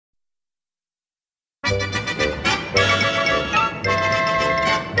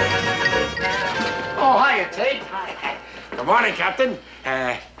Oh, hiya, Tate. Hi. Good morning, Captain.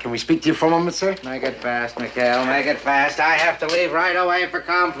 Can we speak to you for a moment, sir? Make it fast, McHale. Make it fast. I have to leave right away for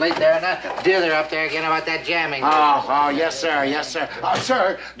Confleet. They're not dither up there again about that jamming. Oh, yes, sir, yes, sir.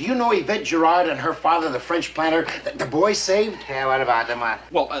 Sir, do you know Yvette Gerard and her father, the French planter, the boy saved? Yeah, what about them?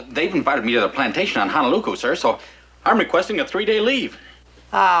 Well, they've invited me to their plantation on Honolulu, sir, so I'm requesting a 3-day leave.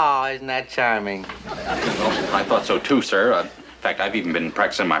 Oh, isn't that charming? Well, I thought so too, sir. In fact, I've even been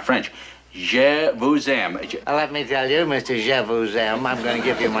practicing my French. Je vous aime. Let me tell you, Mr. Je vous aime, I'm going to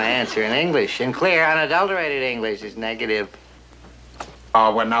give you my answer in English. In clear, unadulterated English. It's negative.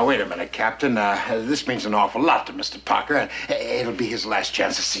 Oh, well, now, wait a minute, Captain. This means an awful lot to Mr. Parker. It'll be his last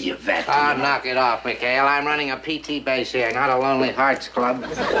chance to see Yvette. Oh, knock it off, McHale. I'm running a PT base here, not a Lonely Hearts Club.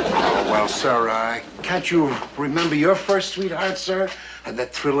 Oh, well, sir, can't you remember your first sweetheart, sir?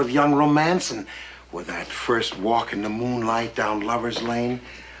 That thrill of young romance and with that first walk in the moonlight down Lover's Lane?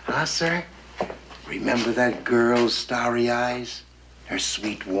 Huh, sir? Remember that girl's starry eyes? Her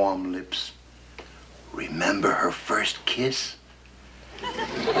sweet, warm lips? Remember her first kiss?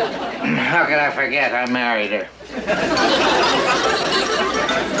 How could I forget? I married her.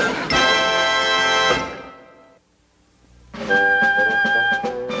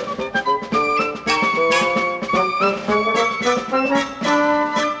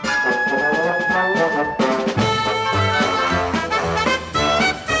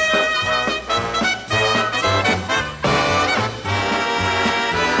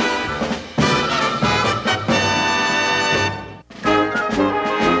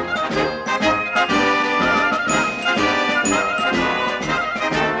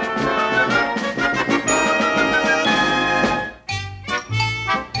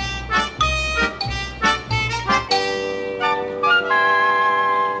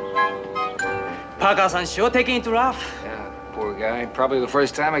 Parker-san sure taking it rough. Yeah, poor guy. Probably the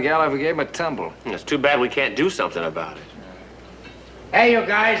first time a gal ever gave him a tumble. It's too bad we can't do something about it. Hey, you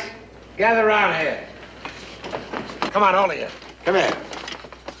guys. Gather around here. Come on, all of you. Come here.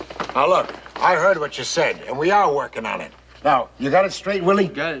 Now, look, I heard what you said, and we are working on it. Now, you got it straight, Willie?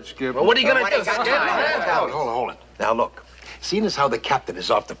 Got it, Skip. Well, what are you going to do? Hold it. Now, look, seeing as how the captain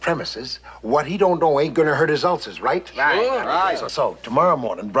is off the premises, what he don't know ain't gonna hurt his ulcers, right? Right. So tomorrow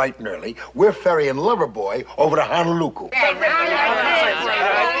morning, bright and early, we're ferrying Loverboy over to Honolulu. Wait a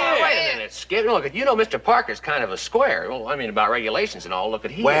minute, Skip. Look, you know Mr. Parker's kind of a square. Well, I mean, about regulations and all. Look at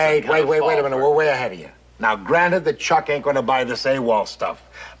he. Wait a minute. We're way ahead of you. Now, granted that Chuck ain't gonna buy this AWOL stuff,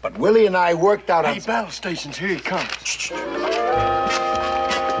 but Willie and I worked out on... Hey, battle stations, here he comes.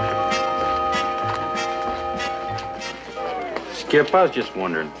 Skip, I was just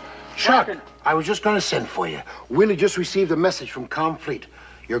wondering. Chuck, I was just gonna send for you. Willie just received a message from Confleet.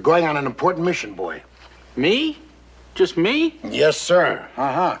 You're going on an important mission, boy. Me? Just me? Yes, sir.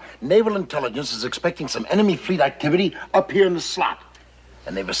 Naval Intelligence is expecting some enemy fleet activity up here in the slot.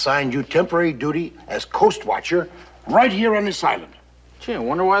 And they've assigned you temporary duty as Coast Watcher right here on this island. Gee, I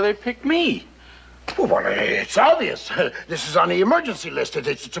wonder why they picked me. Well, it's obvious. This is on the emergency list.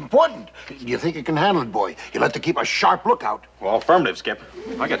 It's important. Do you think you can handle it, boy? You'll have to keep a sharp lookout. Well, affirmative, Skip.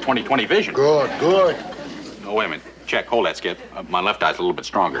 I got 20/20 vision. Good. No, wait a minute. Check. Hold that, Skip. My left eye's a little bit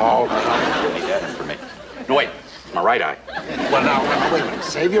stronger. Oh. You need that for me. No, wait. It's my right eye. Well, now, wait a minute.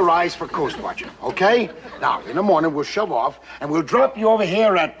 Save your eyes for Coast Watcher, okay? Now, in the morning, we'll shove off, and we'll drop you over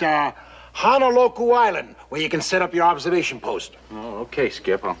here at Honolulu Island, where you can set up your observation post. Oh, okay,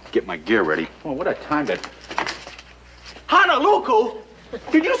 Skip. I'll get my gear ready. Oh, what a time that... Honolulu?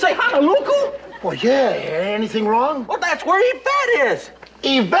 Did you say Honolulu? Well, yeah. Anything wrong? Well, that's where Yvette is.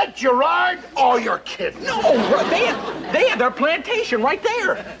 Yvette Gerard? Oh, you're kidding. No, they have their plantation right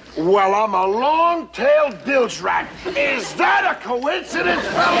there. Well, I'm a long-tailed bilge rat. Is that a coincidence,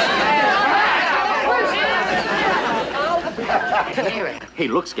 Hey,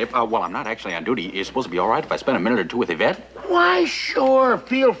 look, Skip, while I'm not actually on duty, it's supposed to be all right if I spend a minute or two with Yvette? Why, sure.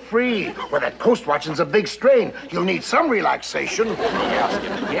 Feel free. Well, that coast watching's a big strain. You'll need some relaxation. Yeah,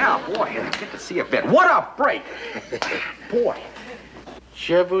 Skip. Yeah, boy, I get to see Yvette. What a break. Boy.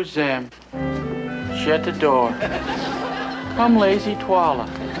 Je vous aime. Je t'adore. Comme lazy toile.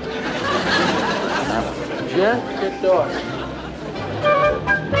 Je t'adore.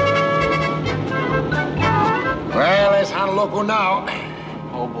 Well, there's Honolulu now.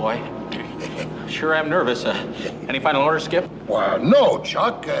 Oh, boy. Sure am nervous. Any final orders, Skip? Well, no,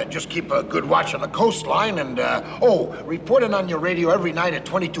 Chuck. Just keep a good watch on the coastline and, report in on your radio every night at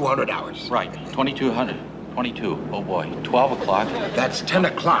 2200 hours. Right, 2200. 22. Oh, boy. 12 o'clock. That's 10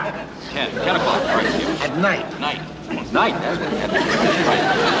 o'clock. 10 o'clock. All right, Skip. At night. Night. Night. That's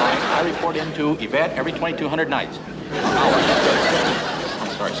right. I report powered into Yvette every 2,200 nights. I'm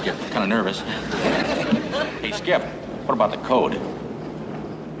sorry, Skip. I'm kind of nervous. Hey, Skip, what about the code?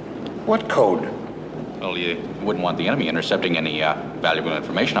 What code? Well, you wouldn't want the enemy intercepting any valuable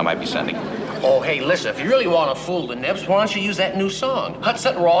information I might be sending. Oh, hey, listen, if you really want to fool the nips, why don't you use that new song?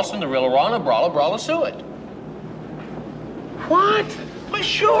 Hutset Rawson, the Rilla Brawler, Brawler Suet. What? Well,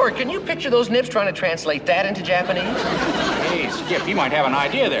 sure. Can you picture those nips trying to translate that into Japanese? Hey, Skip, you might have an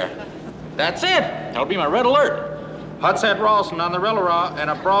idea there. That's it. That'll be my red alert. Hutset Rawson on the Rilla and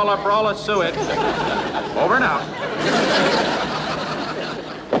a Brawler Suet. Over and out.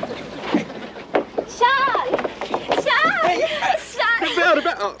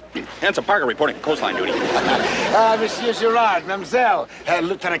 Handsome Parker reporting for coastline duty. Monsieur Gerard, mademoiselle,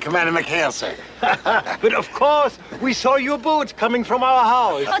 Lieutenant Commander McHale, sir. But of course, we saw your boat coming from our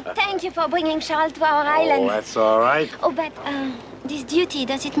house. Oh, thank you for bringing Charles to our island. Oh, that's all right. Oh, but this duty,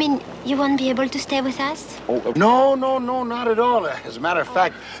 does it mean you won't be able to stay with us? No, not at all. As a matter of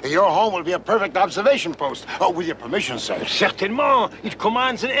fact, your home will be a perfect observation post. Oh, with your permission, sir. Certainement. It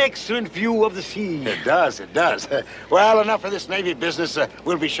commands an excellent view of the sea. It does. Well, enough of this Navy business.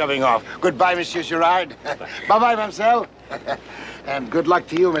 We'll be shoving off. Goodbye, Monsieur Gerard. Bye-bye, mademoiselle. And good luck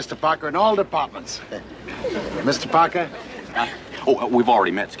to you, Mr. Parker, in all departments. Mr. Parker? We've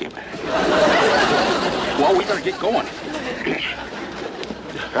already met, Skip. Well, we better get going.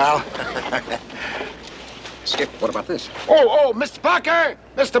 Well... Skip, what about this? Oh, Mr. Parker!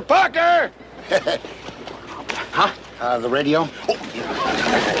 Mr. Parker! Huh? The radio?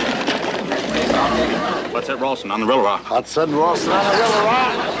 Let's hit Rawson on the Rilla. Hudson Rawson on the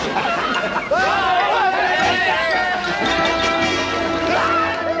Rilla.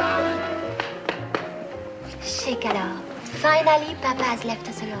 Chic alors. Finally, Papa has left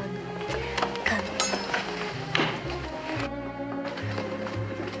us alone. Come.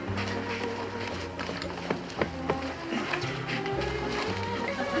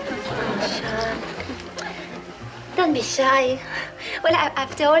 Don't be shy. Well,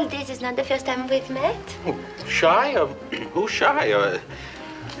 after all, this is not the first time we've met. Shy? Who's shy? As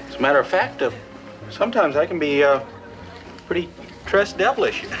a matter of fact, sometimes I can be pretty dressed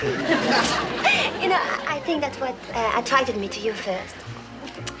devilish. You know, I think that's what attracted me to you first.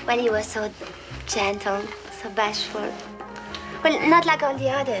 When you were so gentle, so bashful. Well, not like all the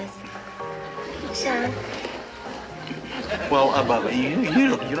others. Sean. Well,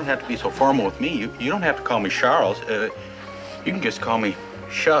 you don't have to be so formal with me. You don't have to call me Charles. You can just call me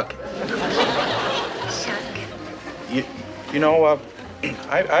Shuck. Shuck. You know,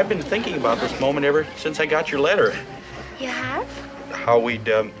 I've been thinking about this moment ever since I got your letter. You have? How we'd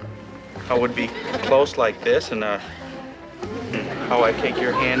be close like this, and how I'd take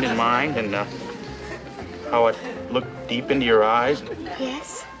your hand in mine, and how I'd look deep into your eyes.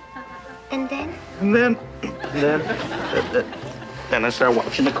 Yes. And then? And then I started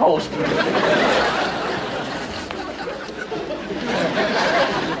watching the coast.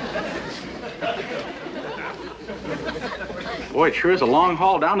 Boy, it sure is a long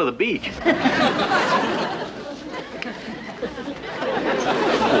haul down to the beach.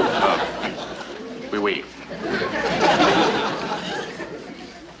 Oui.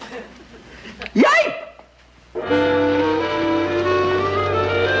 Yay!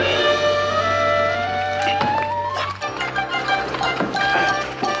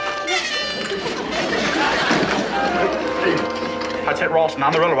 Hutset Rawson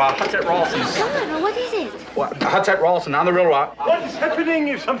on the Rilla. Hutset Rawson. John, what is it? What? Hutset Rawson on the Rilla. What's happening?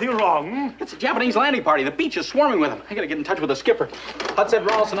 Is something wrong? It's a Japanese landing party. The beach is swarming with them. I gotta get in touch with the skipper. Hutset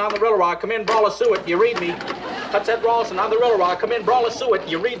Rawson on the Rilla. Come in, Brawler Suet. You read me. Hutset Rawson on the Rilla. Come in, Brawler Suet.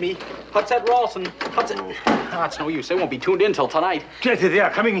 You read me. Hutset Rawson. Hutset. Ah, it's no use. They won't be tuned in till tonight. They are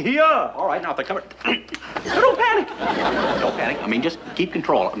coming here. All right, now if they're coming. Don't panic. Don't panic. I mean, just keep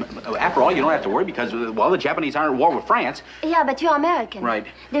control. After all, you don't have to worry because, well, the Japanese aren't at war with France. Yeah, but you're American. Right.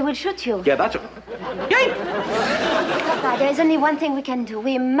 They will shoot you. Yeah, that's it. Yay! Papa, there is only one thing we can do.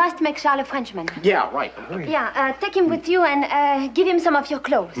 We must make Charles a Frenchman. Yeah, right. Yeah, take him with you and give him some of your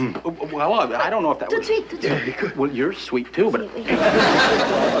clothes. Well, I don't know if that Tout would... de suite, tout de suite. Well, you're sweet, too, but...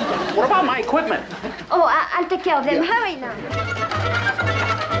 What about my equipment? Oh, I'll take care of them. Hurry now.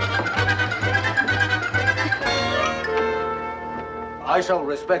 I shall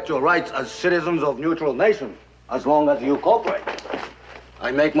respect your rights as citizens of neutral nation, as long as you cooperate.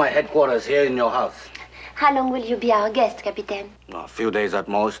 I make my headquarters here in your house. How long will you be our guest, Captain? A few days at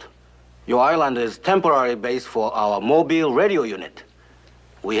most. Your island is temporary base for our mobile radio unit.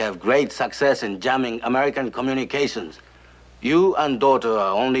 We have great success in jamming American communications. You and daughter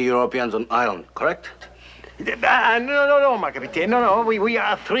are only Europeans on island, correct? No, my captain. No, we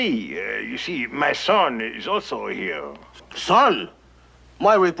are three. You see, my son is also here. Son?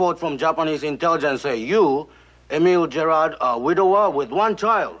 My report from Japanese intelligence say you, Emile Gerard, a widower with one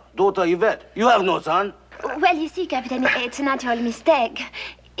child, daughter Yvette. You have no son. Well, you see, Captain, it's a natural mistake.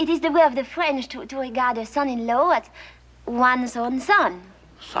 It is the way of the French to regard a son-in-law as one's own son.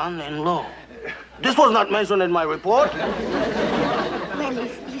 Son-in-law? This was not mentioned in my report. Well,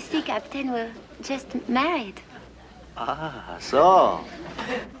 you see, Captain, we're just married. Ah, so.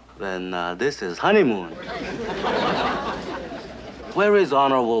 Then this is honeymoon. Where is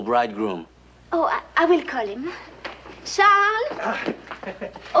honorable bridegroom? Oh, I will call him. Charles?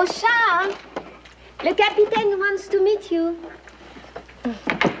 Oh, Charles! Le capitaine wants to meet you.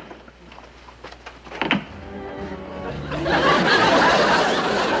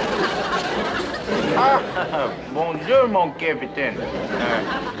 Bonjour, mon capitaine.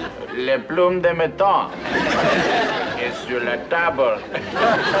 Les plumes de métal est sur la table.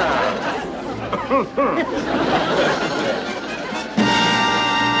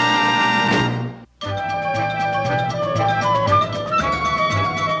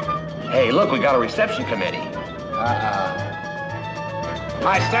 Hey, look, we got a reception committee.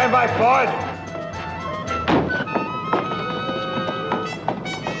 I stand by forward.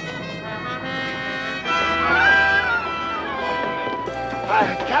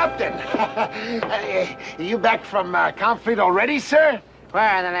 Captain, you back from Confleet already, sir?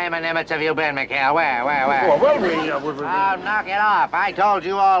 Where in the name of Nimitz have you been, McHale? Where? Well, Oh, knock it off. I told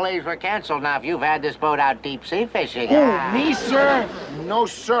you all leaves were canceled. Now, if you've had this boat out deep-sea fishing... Me, sir? No,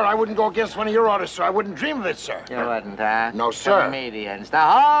 sir. I wouldn't go against one of your orders, sir. I wouldn't dream of it, sir. You wouldn't, huh? No, sir. Comedians. The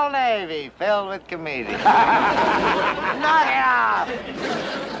whole Navy filled with comedians. Knock it off!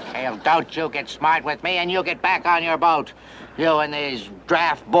 Hale, don't you get smart with me, and you get back on your boat. You and these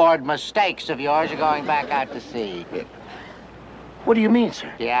draft board mistakes of yours are going back out to sea. What do you mean, sir?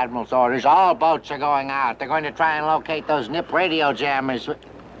 The Admiral's orders, all boats are going out. They're going to try and locate those nip radio jammers.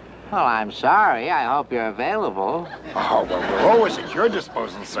 Well, I'm sorry. I hope you're available. Oh, well, we're always at your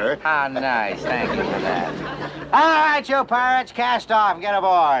disposal, sir. How nice. Thank you for that. All right, you pirates, cast off and get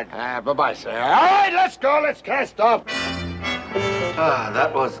aboard. Bye-bye, sir. All right, let's go. Let's cast off. Ah,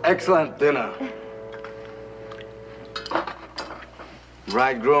 that was excellent dinner.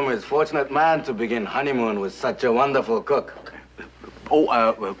 Bridegroom is fortunate man to begin honeymoon with such a wonderful cook.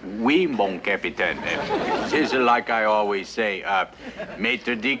 Oh, oui, mon capitaine. It's like I always say,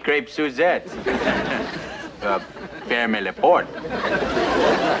 Maître de Crêpe Suzette. Ferme le port.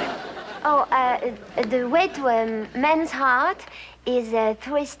 Oh, the way to a man's heart is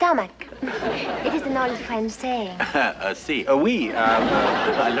through his stomach. It is an old French saying. Si, oui.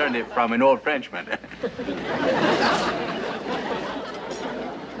 I learned it from an old Frenchman.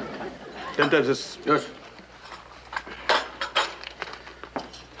 Yes.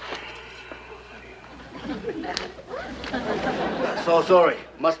 So sorry.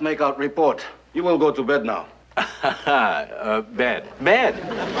 Must make out report. You will go to bed now. Bed.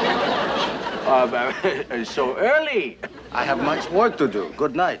 So early. I have much work to do.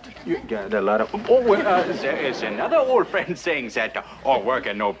 Good night. You got a lot of... Oh, there is another old friend saying that all work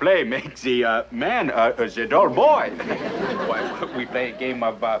and no play makes the man the dull boy. Why, we play a game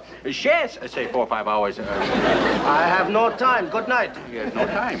of chess, say 4 or 5 hours. I have no time. Good night. You have no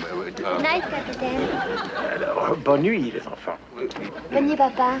time. Good night, Capitaine. Bonne nuit, les enfants. Bonne nuit,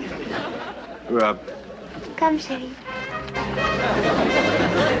 Papa. Come, chérie.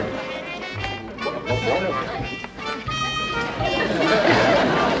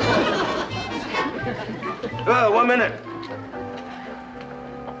 One minute.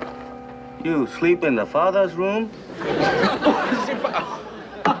 You sleep in the father's room?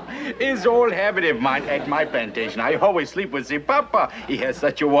 It's old habit of mine at my plantation. I always sleep with the papa. He has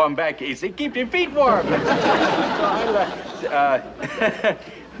such a warm back. He keeps your feet warm.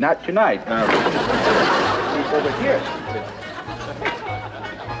 Not tonight. Sleep over here.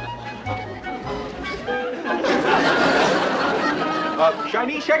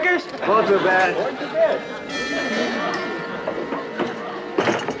 Chinese checkers? Go to bed. Go to bed.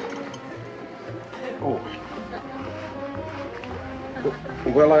 Oh.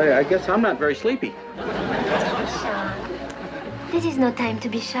 Well, I guess I'm not very sleepy. Charles, this is no time to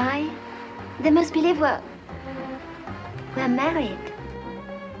be shy. They must believe we're married.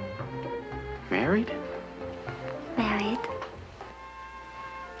 Married? Married.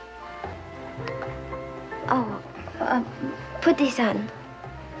 Oh, put this on.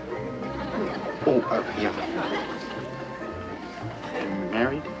 Oh, yeah.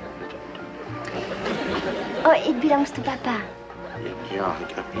 Married? Oh, it belongs to Papa. Yeah, I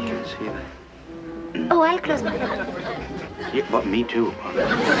can see that. Oh, I'll close my eyes. Yeah, but me too.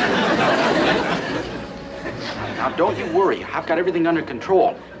 Now, don't you worry. I've got everything under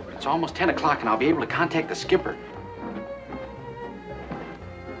control. It's almost 10 o'clock, and I'll be able to contact the skipper.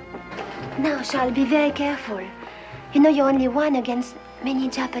 Now, Charles, be very careful. You know you're only one against many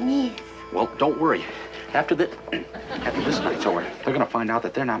Japanese. Well, don't worry. After this night's over, they're gonna find out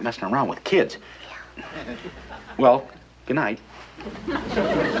that they're not messing around with kids. Yeah. Well, good night.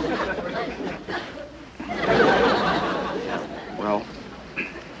 Well.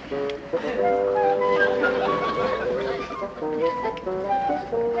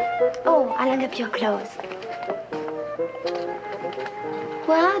 Oh, I'll hang up your clothes.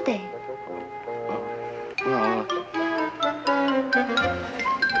 Where are they? Well.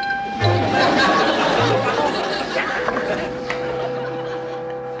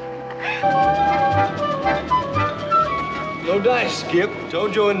 No dice, Skip.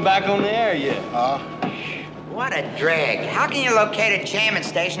 Jojo isn't back on the air yet. What a drag. How can you locate a jamming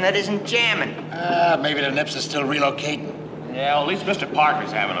station that isn't jamming? Maybe the Nips is still relocating. Yeah, well, at least Mr.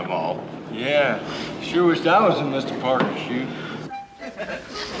 Parker's having a ball. Yeah. Sure wished I was in Mr. Parker's shoes.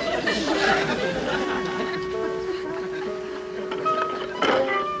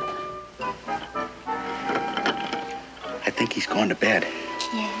 I think he's going to bed.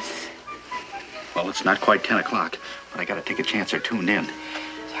 Yes. Well, it's not quite 10 o'clock, but I gotta take a chance or tune in.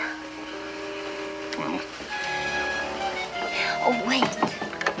 Yeah. Well. Oh, wait.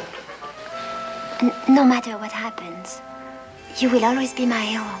 No matter what happens, you will always be my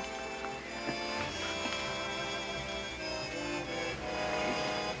hero.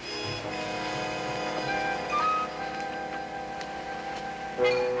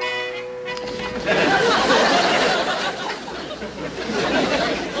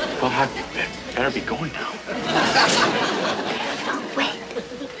 Well, I better be going now. No, wait.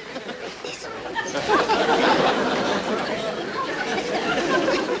 This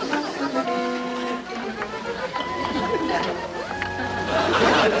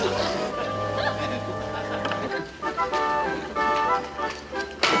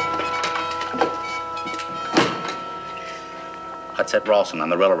Hudset Rawson on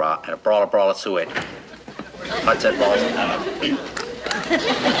the Rillarock and a brawler suet. Hudset Rawson.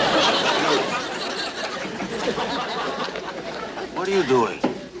 What are you doing?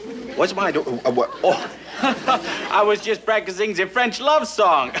 What's my what? Oh, I was just practicing the French love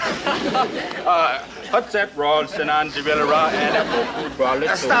song. Hudset Rawson on the Rillarock and a brawler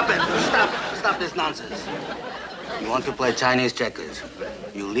suet. Stop it! Stop this nonsense. You want to play Chinese checkers?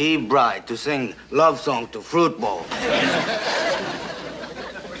 You leave bride to sing love song to fruit bowl.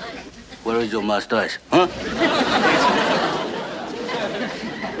 Where is your mustache, huh?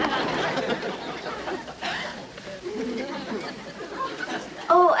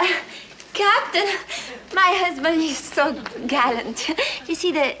 Oh, Captain, my husband is so gallant. You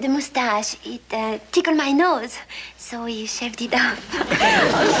see, the mustache, it tickled my nose, so he shaved it off.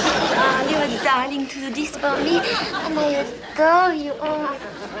 Oh, you're darling to do this for me, and I adore you. Oh.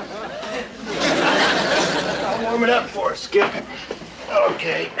 I'll warm it up for us, Skip.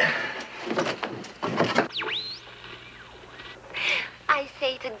 Okay. I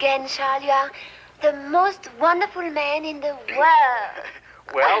say it again, Charles, you are the most wonderful man in the world.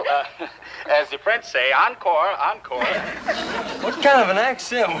 Well, as the French say, encore, encore. What kind of an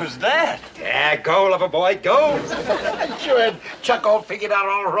accent was that? Yeah, go, lover boy, go. Sure had Chuck all figured out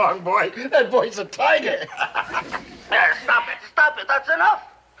all wrong, boy. That boy's a tiger. Stop it, that's enough.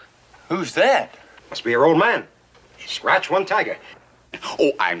 Who's that? Must be your old man. He scratched one tiger.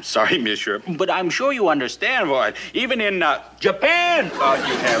 Oh, I'm sorry, monsieur, but I'm sure you understand, boy. Even in Japan,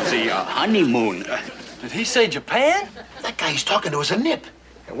 you have the honeymoon. Did he say Japan? That guy he's talking to is a nip.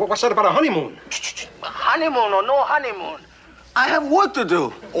 What's that about a honeymoon? Honeymoon or no honeymoon? I have work to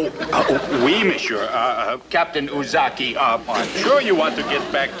do. Oui, monsieur. Captain Uzaki, I'm sure you want to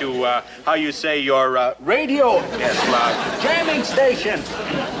get back to, how you say, your radio, yes, jamming station.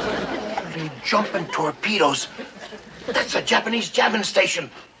 Holy jumping torpedoes. That's a Japanese jamming station.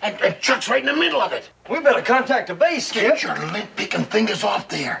 And Chuck's right in the middle of it. We better contact the base, Skip. Get your lint-picking fingers off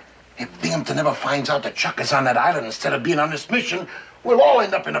there. If Binghamton ever finds out that Chuck is on that island instead of being on this mission, we'll all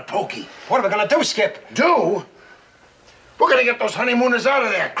end up in a pokey. What are we gonna do, Skip? Do? We're gonna get those honeymooners out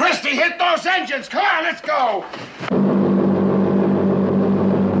of there. Christy, hit those engines. Come on, let's go.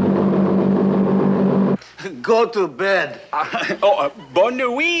 Go to bed. Bonne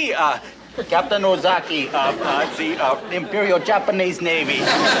nuit, Captain Ozaki of the Imperial Japanese Navy.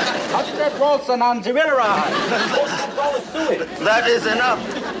 Hudset Rawson on the Rillarock. That is enough.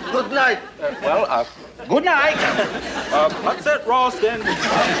 Good night. Good night. Hudset Rawson.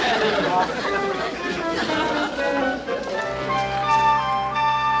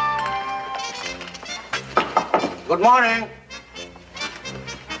 Good morning.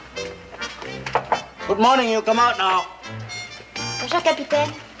 Good morning, you come out now. Bonjour,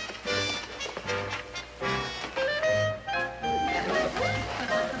 capitaine.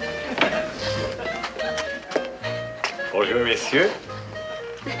 Bonjour, messieurs.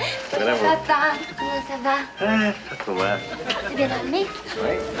 Ça va? Comment ça va? Pas trop mal. T'es bien dormi?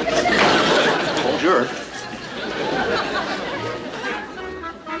 Oui. Bonjour.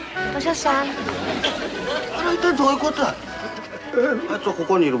 Bonjour, Charles. 一体どういうことだあいつはこ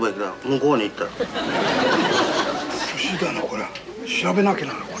こにいるべきだ。向こうに行った。不思議だな、これ。調べなきゃ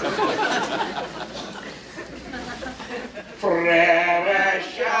な、これ。Frère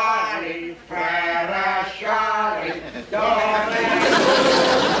Charlie, Frère Charlie,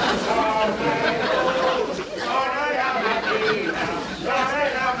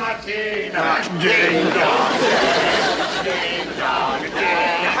 ding dong, ding dong,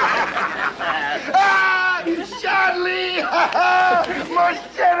 ding. Ah, Charlie, mon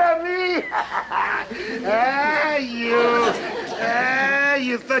cher ami. Ah,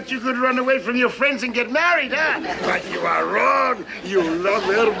 you thought you could run away from your friends and get married, huh? But you are wrong. You love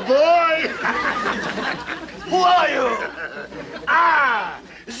her boy. Who are you? Ah,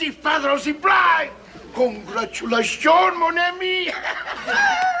 the father of the bride. Congratulations, mon ami.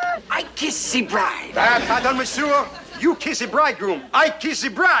 I kiss the bride. Pardon, monsieur. You kiss the bridegroom. I kiss the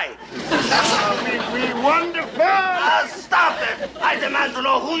bride. We wonderful. Stop it! I demand to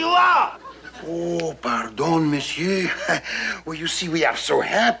know who you are. Oh, pardon, monsieur. Well, you see, we are so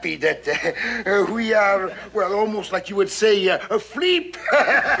happy that we are, well, almost like you would say, asleep.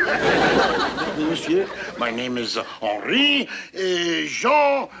 Monsieur, my name is Henri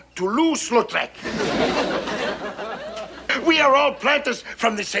Jean Toulouse-Lautrec. We are all planters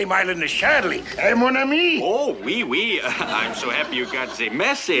from the same island as Charlie. Eh, mon ami? Oh, oui. I'm so happy you got the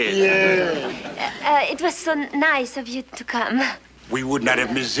message. Yeah. It was so nice of you to come. We would not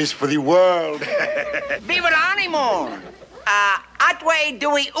have missed this for the world. Vive la honeymoon! Atway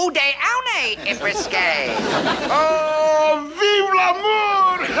dewey ude aune iprisque. Oh, vive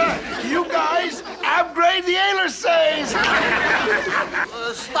l'amour! You guys upgrade the Ailersays.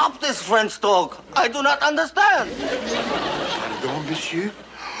 Stop this French talk. I do not understand. Pardon, monsieur.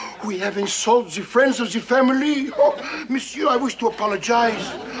 We have insulted the friends of the family. Oh, monsieur, I wish to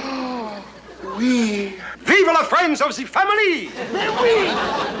apologize. Oui. Vive la friends of the family! Mais oui!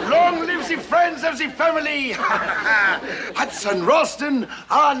 Long live the friends of the family! Hudson Ralston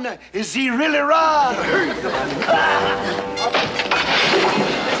on the really rod.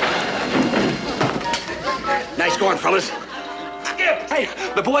 Nice going, fellas. Skip! Hey,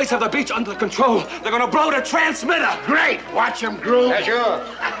 the boys have the beach under control. They're gonna blow the transmitter. Great! Watch them, Groove. Yeah, sure.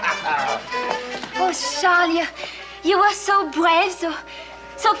 Oh, Charles, you were so brave,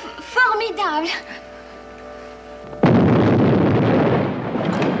 so formidable.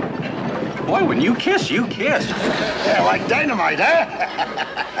 Boy, when you kiss, you kiss. Yeah, like dynamite, huh?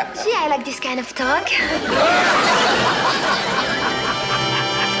 Gee, I like this kind of talk.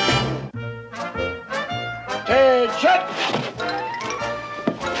 Attention!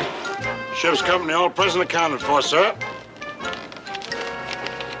 Ship's company all present accounted for, sir.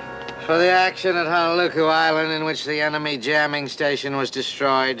 For the action at Honolulu Island in which the enemy jamming station was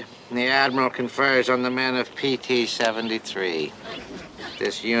destroyed, the Admiral confers on the men of PT-73.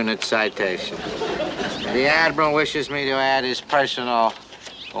 This unit citation. The Admiral wishes me to add his personal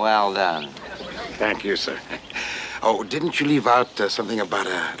well done. Thank you, sir. Oh, didn't you leave out something about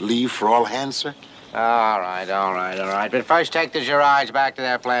a leave for all hands, sir? All right. But first take the Gerards back to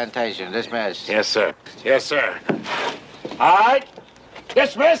their plantation. Dismissed. Yes, sir. Yes, sir. All right.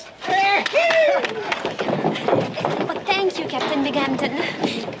 Dismissed. Oh, thank you, Captain Binghamton.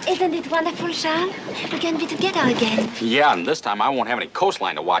 Isn't it wonderful, Charles? We can be together again. Yeah, and this time I won't have any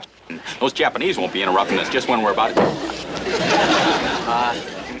coastline to watch. Those Japanese won't be interrupting us just when we're about to...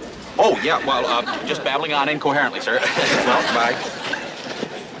 just babbling on incoherently, sir. Well, bye.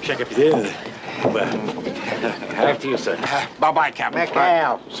 Cher capitaine. After you, sir. Bye-bye, Captain.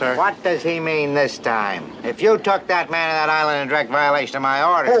 McHale, Sir. What does he mean this time? If you took that man to that island in direct violation of my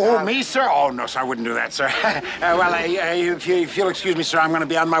orders... Oh, me, sir? Oh, no, sir, I wouldn't do that, sir. If you'll excuse me, sir, I'm going to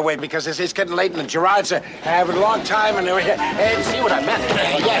be on my way because it's getting late and the Gerards have a long time and see what I meant.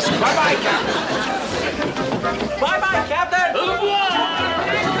 Yes, bye-bye, Captain. Bye-bye, Captain!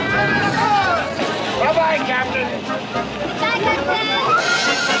 Bye-bye, Captain.